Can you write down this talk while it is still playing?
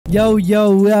Yo,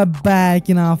 we are back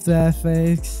in After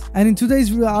Effects, and in today's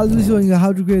video I'll be showing you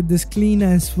how to create this clean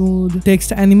and smooth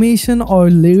text animation or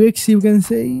lyrics, you can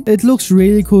say. It looks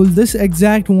really cool. This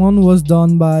exact one was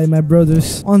done by my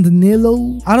brothers on the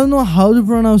Nelo. I don't know how to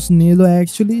pronounce Nelo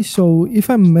actually, so if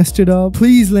I messed it up,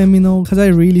 please let me know, because I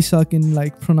really suck in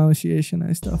like pronunciation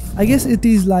and stuff. I guess it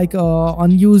is like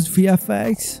unused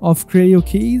VFX of Creo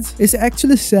keys. It's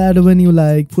actually sad when you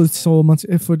like put so much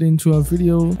effort into a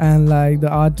video and like the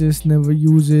artist never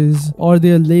uses, or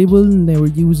their label never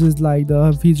uses like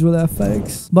the visual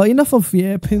effects. But enough of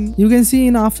yapping. You can see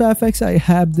in After Effects I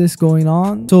have this going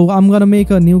on, so I'm gonna make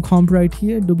a new comp right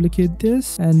here, duplicate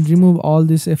this and remove all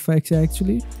these effects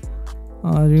actually.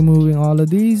 Removing all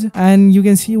of these, and you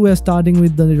can see we're starting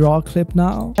with the raw clip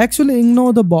now. Actually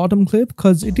ignore the bottom clip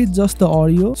because it is just the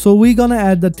audio, so we're gonna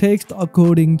add the text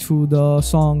according to the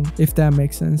song, if that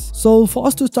makes sense. So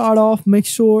first, to start off, make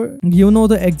sure you know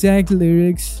the exact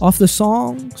lyrics of the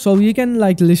song, so you can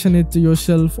like listen it to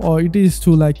yourself, or it is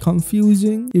too like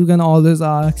confusing, you can always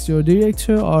ask your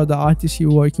director or the artist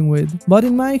you're working with. But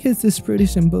in my case it's pretty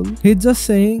simple. He's just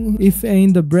saying, if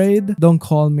ain't the bread, don't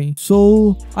call me.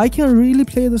 So I can really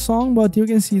play the song, but you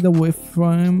can see the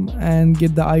waveform and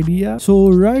get the idea. So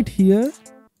right here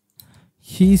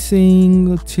he's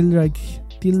saying till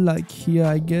like here,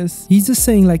 I guess he's just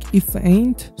saying like if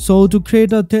ain't. So to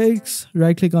create a text,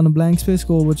 right click on a blank space,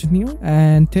 go over to new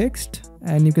and text,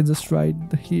 and you can just write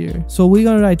here. So we're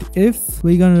gonna write if,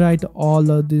 we're gonna write all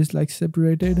of this like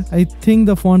separated. I think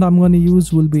the font I'm gonna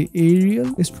use will be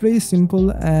Arial. It's pretty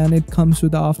simple and it comes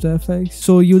with After Effects,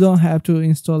 so you don't have to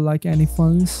install like any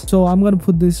fonts. So I'm gonna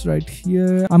put this right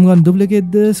here. I'm gonna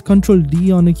duplicate this, Ctrl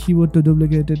D on the keyboard to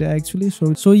duplicate it actually.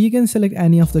 So you can select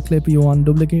any of the clip you want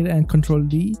to duplicate and Ctrl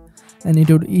D, and it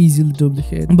would easily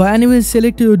duplicate. But anyway,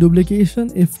 select your duplication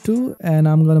if2, and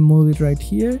I'm gonna move it right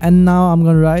here. And now I'm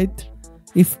gonna write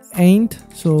if ain't,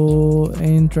 so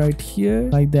ain't right here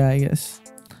like that, I guess,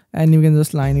 and you can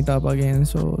just line it up again,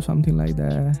 so something like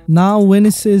that. Now when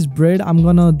it says bread, I'm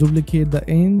gonna duplicate the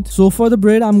ain't. So for the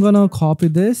bread, I'm gonna copy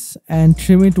this and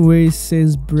trim it where it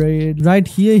says bread. Right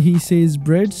here he says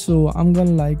bread, so I'm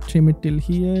gonna like trim it till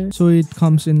here, so it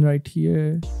comes in right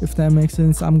here, if that makes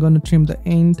sense. I'm gonna trim the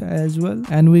ain't as well,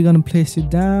 and we're gonna place it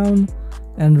down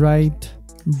and write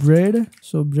bread,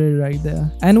 so bread right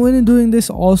there. And when you're doing this,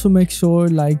 also make sure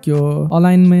like your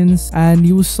alignments and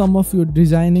use some of your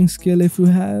designing skill if you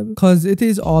have, because it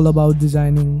is all about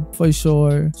designing for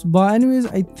sure. But anyways,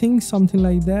 I think something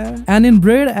like that. And in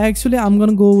bread, actually I'm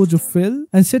gonna go over to fill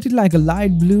and set it like a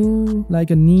light blue,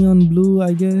 like a neon blue,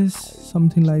 I guess,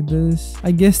 something like this.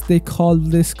 I guess they call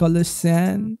this color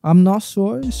sand, I'm not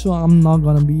sure, so I'm not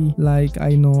gonna be like I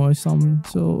know some,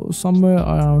 so somewhere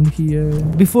around here.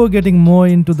 Before getting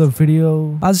more into the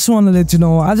video, I just want to let you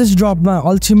know I just dropped my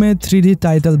ultimate 3D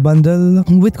title bundle,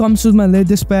 which comes with my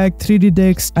latest pack, 3D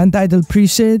text and title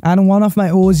preset, and one of my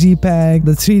OG pack,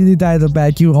 the 3D title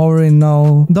pack you already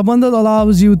know. The bundle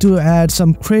allows you to add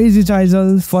some crazy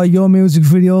titles for your music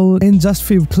video in just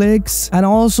few clicks, and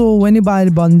also when you buy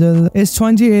the bundle it's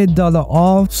 $28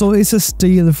 off, so it's a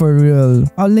steal for real.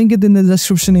 I'll link it in the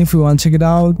description if you want to check it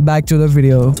out. Back to the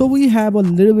video. So we have a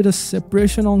little bit of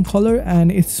separation on color,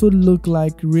 and it should look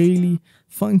like really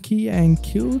funky and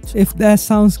cute, if that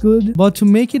sounds good. But to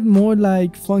make it more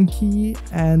like funky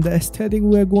and the aesthetic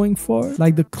we're going for,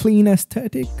 like the clean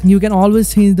aesthetic, you can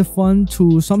always change the font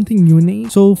to something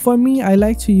unique. So for me, I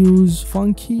like to use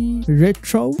funky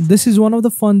retro. This is one of the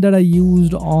font that I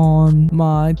used on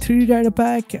my 3D writer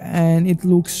pack, and it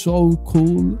looks so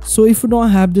cool. So if you don't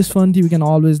have this font, you can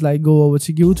always like go over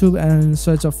to YouTube and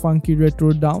search a funky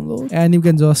retro download, and you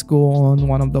can just go on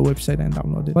one of the website and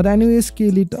download it. But anyway,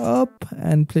 scale it up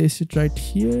and place it right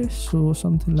here, so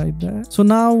something like that. So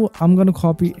now I'm gonna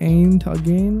copy ain't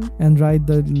again and write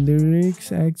the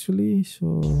lyrics actually.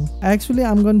 So actually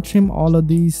I'm gonna trim all of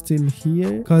these till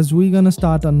here, because we're gonna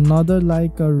start another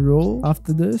like a row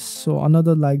after this, so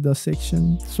another like the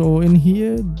section. So in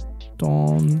here,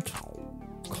 don't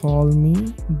call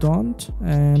me, don't,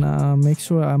 and make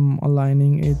sure I'm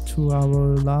aligning it to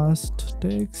our last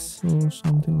text, so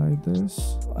something like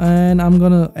this. And I'm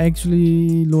gonna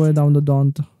actually lower down the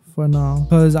don't for now,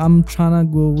 because I'm trying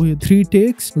to go with 3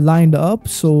 takes lined up,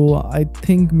 so I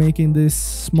think making this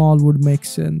small would make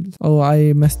sense. Oh,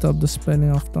 I messed up the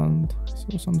spelling of don't,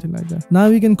 so something like that. Now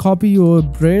we can copy your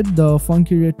bread, the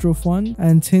funky retro font,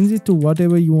 and change it to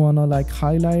whatever you wanna like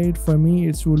highlight. For me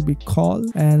it will be call,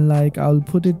 and like I'll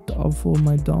put it up for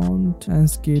my don't and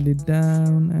scale it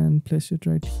down and place it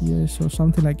right here, so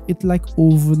something like it like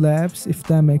overlaps, if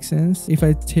that makes sense. If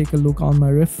I take a look on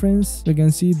my reference, you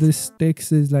can see this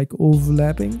text is like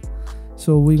overlapping,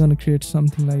 So we're gonna create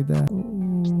something like that.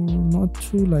 Not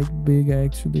too like big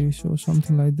actually, so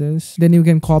something like this. Then you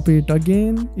can copy it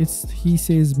again. He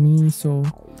says me, so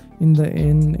in the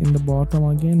end, in the bottom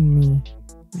again, me,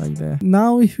 like that.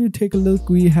 Now if you take a look,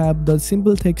 we have the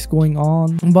simple text going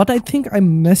on, but I think I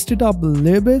messed it up a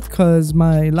little bit because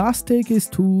my last text is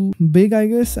too big, I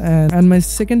guess, and my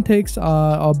second text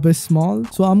are a bit small.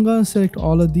 So I'm gonna select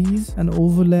all of these and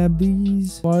overlap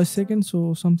these for a second,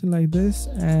 so something like this,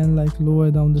 and like lower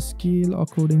down the scale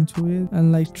according to it,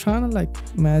 and like trying to like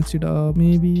match it up,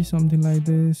 maybe something like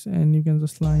this. And you can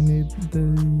just line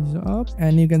these up,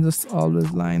 and you can just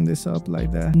always line this up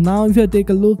like that. Now if you take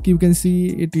a look, you can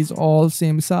see it is all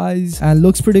same size and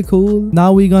looks pretty cool.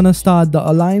 Now we're gonna start the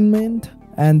alignment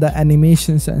and the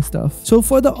animations and stuff. So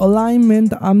for the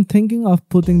alignment, I'm thinking of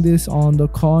putting this on the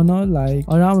corner, like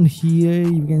around here.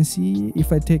 You can see,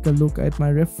 if I take a look at my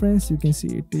reference, you can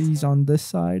see it is on this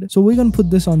side. So we're gonna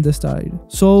put this on this side.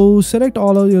 So select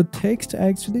all of your text,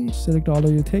 actually select all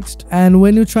of your text, and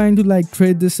when you're trying to like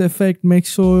create this effect, make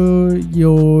sure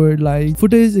your like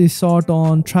footage is shot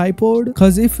on tripod,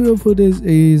 because if your footage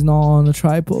is not on a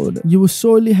tripod, you will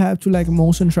surely have to like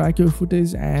motion track your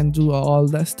footage and do all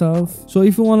that stuff. So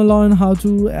if you want to learn how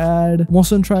to add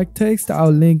motion track text,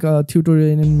 I'll link a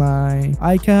tutorial in my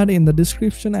iCard in the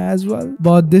description as well.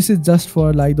 But this is just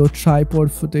for like the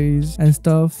tripod footage and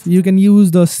stuff. You can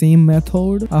use the same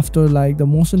method after like the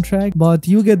motion track, but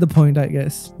you get the point, I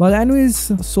guess. But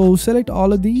anyways, so select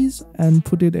all of these and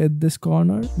put it at this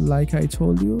corner like I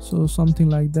told you. So something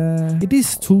like that. It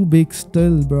is too big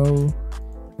still, bro.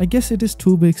 I guess it is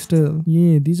too big still.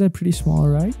 Yeah, these are pretty small,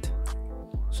 right?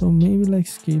 So maybe like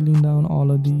scaling down all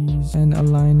of these and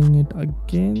aligning it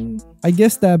again. I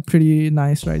guess they're pretty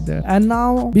nice right there. And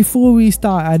now before we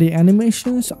start adding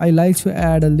animations, I like to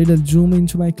add a little zoom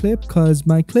into my clip, because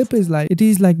my clip is like, it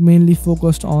is like mainly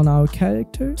focused on our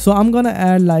character. So I'm gonna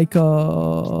add like a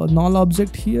null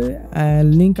object here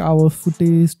and link our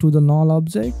footage to the null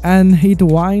object, and hit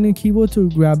Y in a keyboard to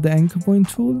grab the anchor point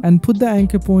tool and put the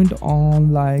anchor point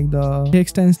on like the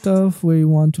text and stuff where you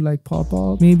want to like pop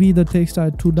up. Maybe the text are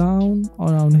too down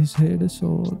around his head,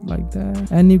 so like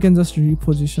that. And you can just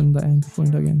reposition the anchor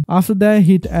point again. After that,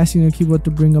 hit S in your keyboard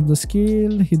to bring up the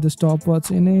scale, hit the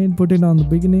stopwatch in it, put it on the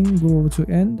beginning, go over to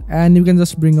end, and you can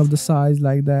just bring up the size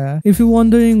like that. If you're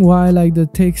wondering why like the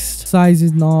text size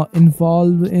is not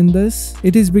involved in this,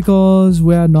 it is because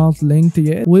we are not linked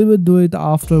yet. We will do it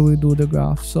after we do the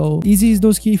graph. So easy is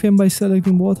those keyframe by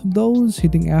selecting both of those,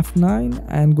 hitting F9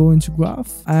 and go into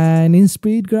graph. And in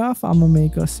speed graph, I'm gonna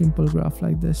make a simple graph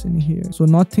like this in here. So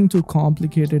nothing too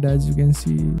complicated, as you can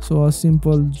see. So a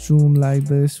simple zoom like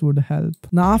this would help.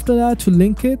 Now after that, to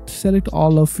link it, select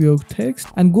all of your text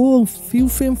and go a few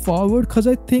frames forward, because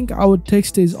I think our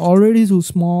text is already too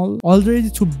small, already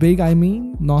too big, I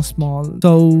mean, not small.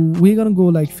 So we're gonna go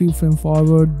like few frames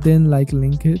forward, then like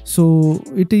link it, so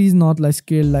it is not like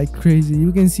scaled like crazy.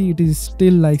 You can see it is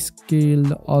still like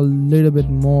scaled a little bit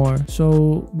more.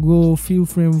 So go few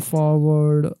frames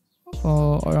forward,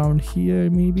 around here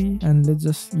maybe, and let's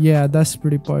just, yeah, that's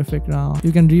pretty perfect. Now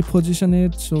you can reposition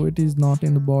it so it is not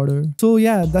in the border. So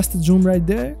yeah, that's the zoom right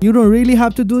there. You don't really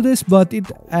have to do this, but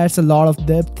it adds a lot of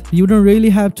depth. You don't really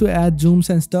have to add zooms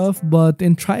and stuff, but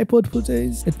in tripod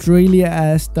footage, it really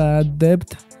adds the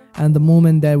depth and the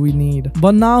moment that we need.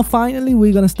 But now finally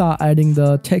we're gonna start adding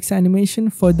the text animation.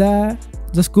 For that,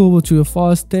 just go over to your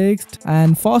first text,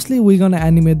 and firstly we're gonna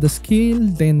animate the scale,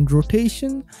 then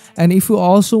rotation, and if you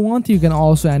also want, you can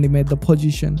also animate the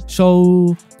position.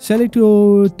 So select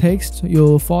your text,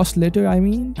 your first letter I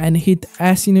mean, and hit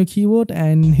S in your keyboard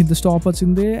and hit the stopwatch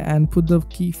in there and put the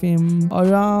keyframe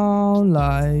around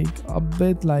like a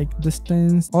bit like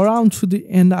distance around to the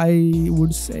end, I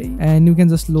would say. And you can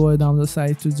just lower down the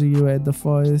size to 0 at the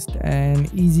first,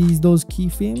 and ease those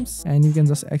keyframes, and you can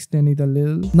just extend it a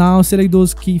little. Now select those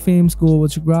keyframes, go over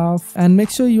to graph, and make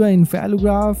sure you are in value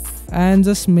graph, and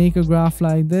just make a graph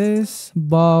like this,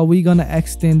 but we're gonna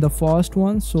extend the first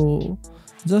one. So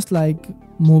just like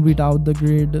move it out the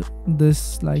grid,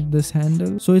 this like this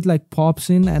handle, so it like pops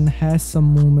in and has some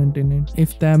movement in it,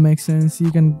 if that makes sense.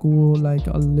 You can go like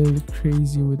a little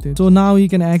crazy with it. So now you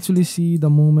can actually see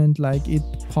the movement, like it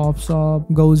pops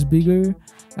up, goes bigger,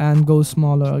 and go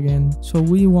smaller again. So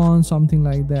we want something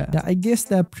like that. Yeah, I guess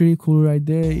that's pretty cool right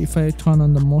there. If I turn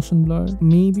on the motion blur,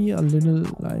 maybe a little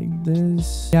like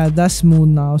this. Yeah, that's smooth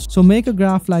now. So make a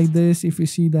graph like this. If you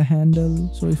see the handle,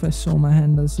 so if I show my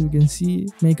handle so you can see,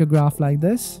 make a graph like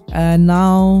this. And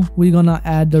now we're gonna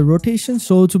add the rotation.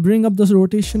 So to bring up this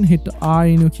rotation, hit R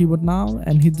in your keyboard now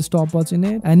and hit the stopwatch in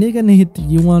it, and you can hit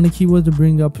U on the keyboard to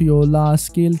bring up your last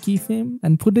scale keyframe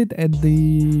and put it at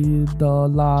the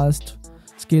last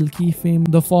scale keyframe,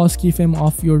 the first keyframe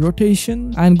of your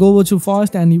rotation, and go over to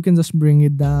fast, and you can just bring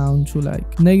it down to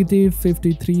like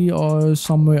 -53 or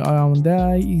somewhere around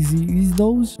there. Easy ease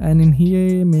those, and in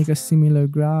here make a similar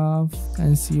graph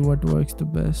and see what works the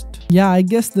best. Yeah, I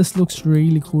guess this looks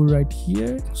really cool right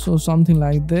here. So something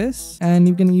like this, and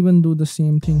you can even do the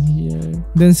same thing here.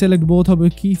 Then select both of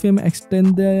your keyframe,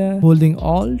 extend there, holding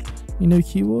Alt in your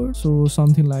keyboard, so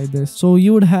something like this. So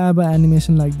you would have an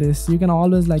animation like this. You can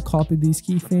always like copy these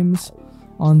keyframes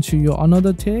onto your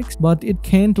another text, but it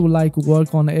can't like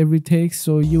work on every text,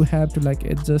 so you have to like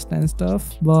adjust and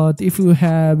stuff. But if you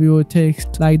have your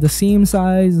text like the same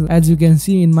size, as you can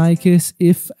see in my case,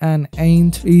 if and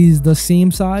ain't is the same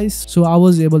size, so I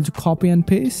was able to copy and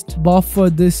paste. But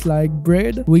for this like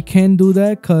bread, we can't do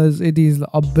that because it is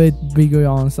a bit bigger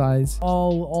on size.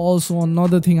 Oh, also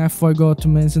another thing I forgot to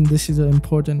mention, this is an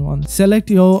important one. Select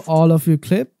all of your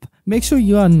clip. Make sure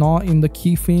you are not in the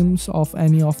keyframes of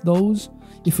any of those.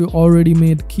 If you already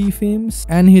made keyframes,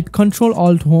 and hit Ctrl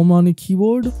Alt Home on your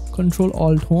keyboard, Ctrl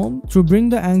Alt Home to bring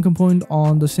the anchor point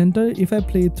on the center. If I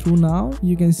play through now,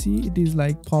 you can see it is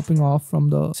like popping off from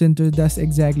the center. That's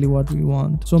exactly what we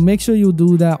want. So make sure you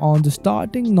do that on the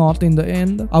starting, not in the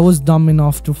end. I was dumb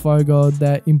enough to forget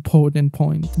that important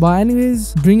point. But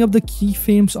anyways, bring up the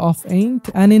keyframes of ain't,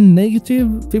 and in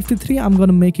 -53 I'm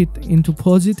gonna make it into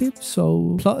positive,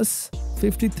 so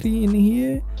 +53 in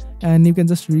here. And you can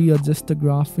just readjust the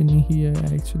graph in here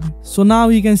actually. So now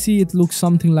you can see it looks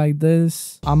something like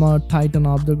this. I'm gonna tighten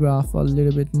up the graph a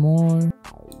little bit more.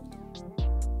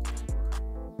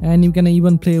 And you can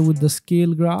even play with the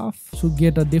scale graph to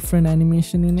get a different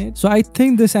animation in it. So I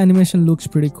think this animation looks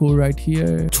pretty cool right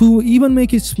here. To even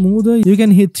make it smoother, you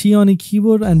can hit T on your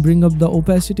keyboard and bring up the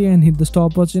opacity and hit the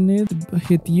stopwatch in it.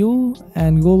 Hit U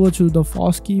and go over to the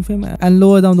fast keyframe and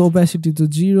lower down the opacity to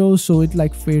 0, so it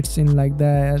like fades in like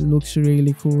that. It looks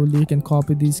really cool. You can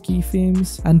copy these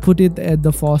keyframes and put it at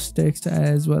the fast text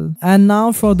as well. And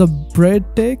now for the bread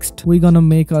text, we're gonna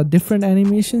make a different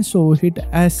animation. So hit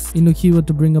S in the keyboard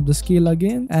to bring up the scale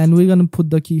again, and we're gonna put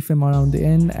the keyframe around the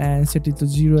end and set it to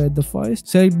 0 at the first.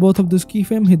 Select both of those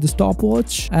keyframe, hit the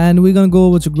stopwatch, and we're gonna go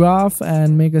over to graph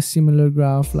and make a similar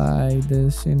graph like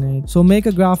this in it. So make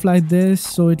a graph like this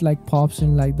so it like pops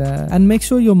in like that, and make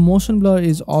sure your motion blur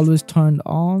is always turned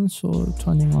on, so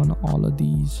turning on all of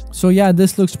these. So yeah,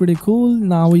 this looks pretty cool.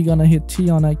 Now we're gonna hit T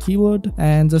on our keyboard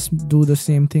and just do the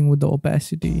same thing with the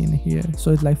opacity in here,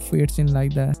 so it like fades in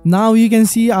like that. Now you can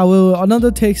see our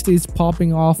another text is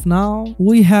popping off. Now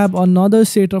we have another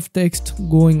set of text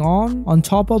going on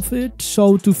top of it.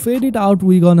 So to fade it out,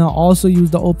 we're gonna also use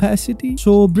the opacity.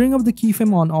 So bring up the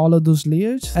keyframe on all of those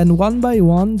layers, and one by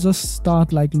one just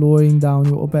start like lowering down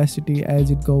your opacity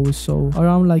as it goes. So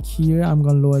around like here, I'm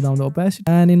gonna lower down the opacity,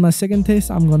 and in my second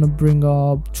test I'm gonna bring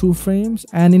up 2 frames,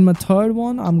 and in my third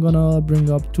one I'm gonna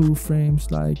bring up 2 frames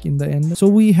like in the end, so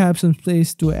we have some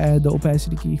space to add the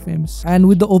opacity keyframes. And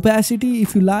with the opacity,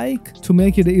 if you like to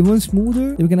make it even smoother,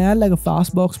 you can add like a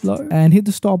fast box blur and hit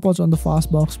the stopwatch on the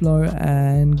fast box blur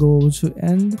and go to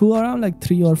end to around like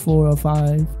 3 or 4 or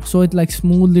 5, so it like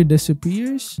smoothly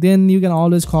disappears. Then you can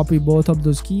always copy both of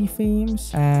those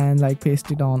keyframes and like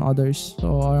paste it on others.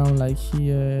 So around like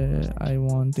here, I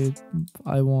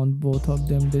want both of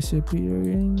them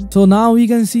disappearing. So now we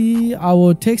can see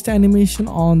our text animation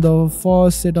on the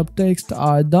first set of text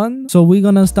are done. So we're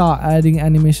gonna start adding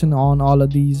animation on all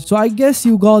of these. So I guess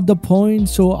you got the point.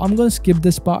 So I'm gonna skip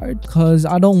this part because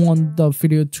I don't want the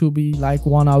video to be like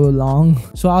 1 hour long.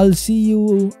 So I'll see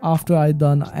you after I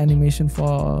done animation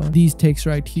for these texts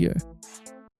right here.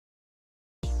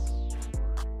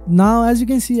 Now, as you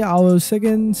can see, our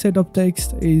second set of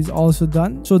text is also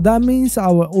done. So that means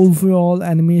our overall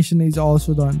animation is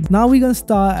also done. Now we're gonna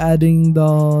start adding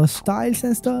the styles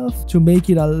and stuff to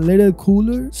make it a little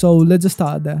cooler. So let's just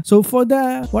start there. So for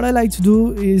that, what I like to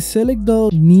do is select the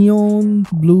neon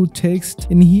blue text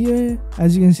in here.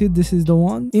 As you can see, this is the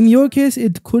one. In your case,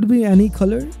 it could be any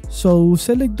color. So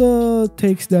select the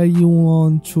text that you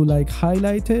want to like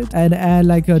highlight it and add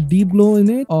like a deep glow in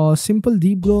it or simple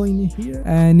deep glow in here.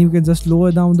 And and you can just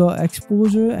lower down the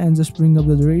exposure and just bring up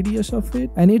the radius of it,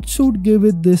 and it should give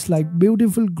it this like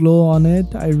beautiful glow on it.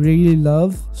 I really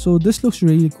love. So this looks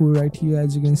really cool right here,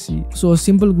 as you can see. So a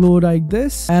simple glow like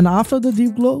this, and after the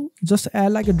deep glow, just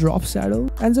add like a drop shadow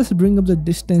and just bring up the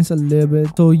distance a little bit,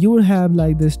 so you will have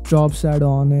like this drop shadow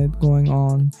on it going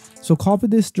on. So copy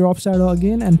this drop shadow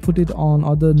again and put it on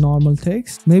other normal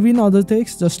text. Maybe in other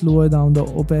text, just lower down the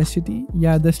opacity.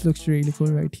 Yeah, this looks really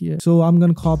cool right here. So I'm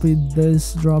gonna copy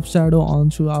this drop shadow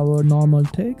onto our normal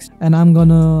text, and I'm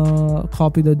gonna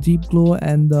copy the deep glow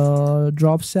and the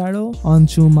drop shadow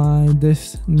onto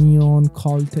this neon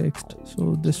call text.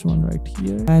 So this one right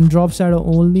here, and drop shadow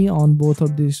only on both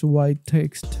of these white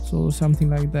text. So something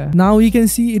like that. Now you can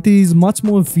see it is much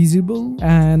more visible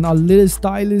and a little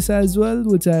stylish as well,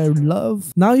 which I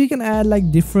love. Now you can add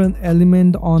like different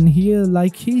element on here,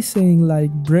 like he's saying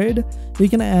like bread, you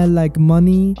can add like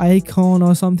money icon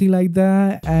or something like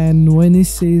that, and when it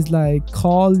says like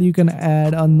call, you can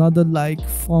add another like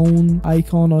phone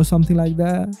icon or something like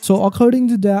that. So according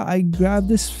to that, I grabbed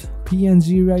this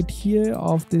PNG right here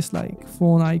of this like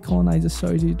phone icon. I just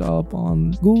searched it up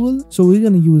on Google, so we're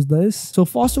gonna use this. So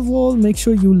first of all, make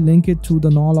sure you link it to the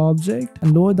null object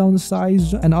and lower down the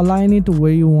size and align it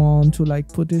where you want to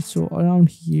like put it, so around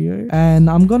here. And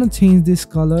I'm gonna change this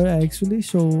color actually,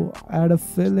 so add a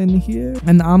fill in here,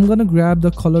 and I'm gonna grab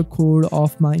the color code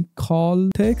of my call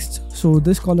text. So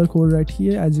this color code right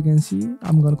here, as you can see,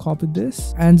 I'm gonna copy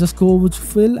this and just go over to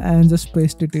fill and just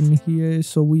paste it in here,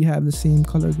 so we have the same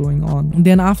color going on.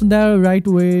 Then after that, right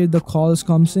where the calls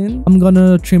comes in, I'm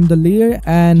gonna trim the layer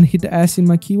and hit S in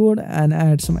my keyboard and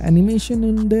add some animation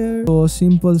in there. So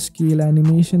simple scale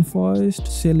animation first,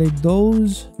 select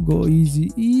those, go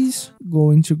easy ease,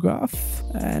 go into graph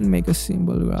and make a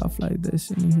simple graph like this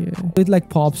in here. It like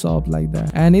pops up like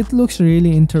that, and it looks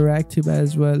really interactive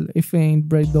as well. If it ain't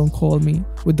break, don't call me,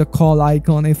 with the call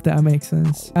icon, if that makes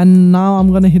sense. And now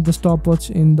I'm gonna hit the stopwatch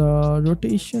in the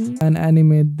rotation and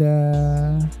animate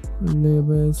the little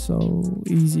bit, so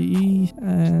easy E,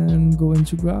 and go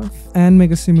into graph and make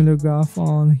a similar graph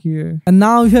on here. And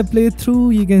now if I play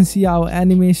through, you can see our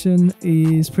animation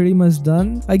is pretty much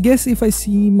done. I guess if I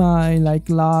see my like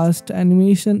last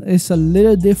animation, is a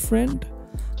little different,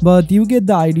 but you get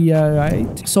the idea,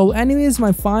 right? So anyways,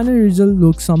 my final result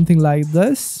looks something like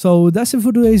this. So that's it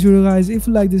for today's video, guys. If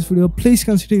you like this video, please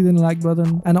consider hitting the like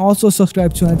button and also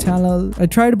subscribe to my channel. I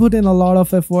try to put in a lot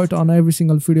of effort on every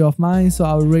single video of mine, so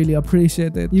I would really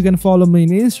appreciate it. You can follow me on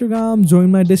Instagram,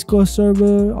 join my Discord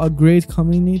server, a great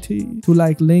community to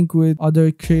like link with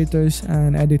other creators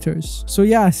and editors. So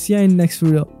yeah, see you in the next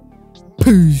video.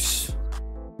 Peace.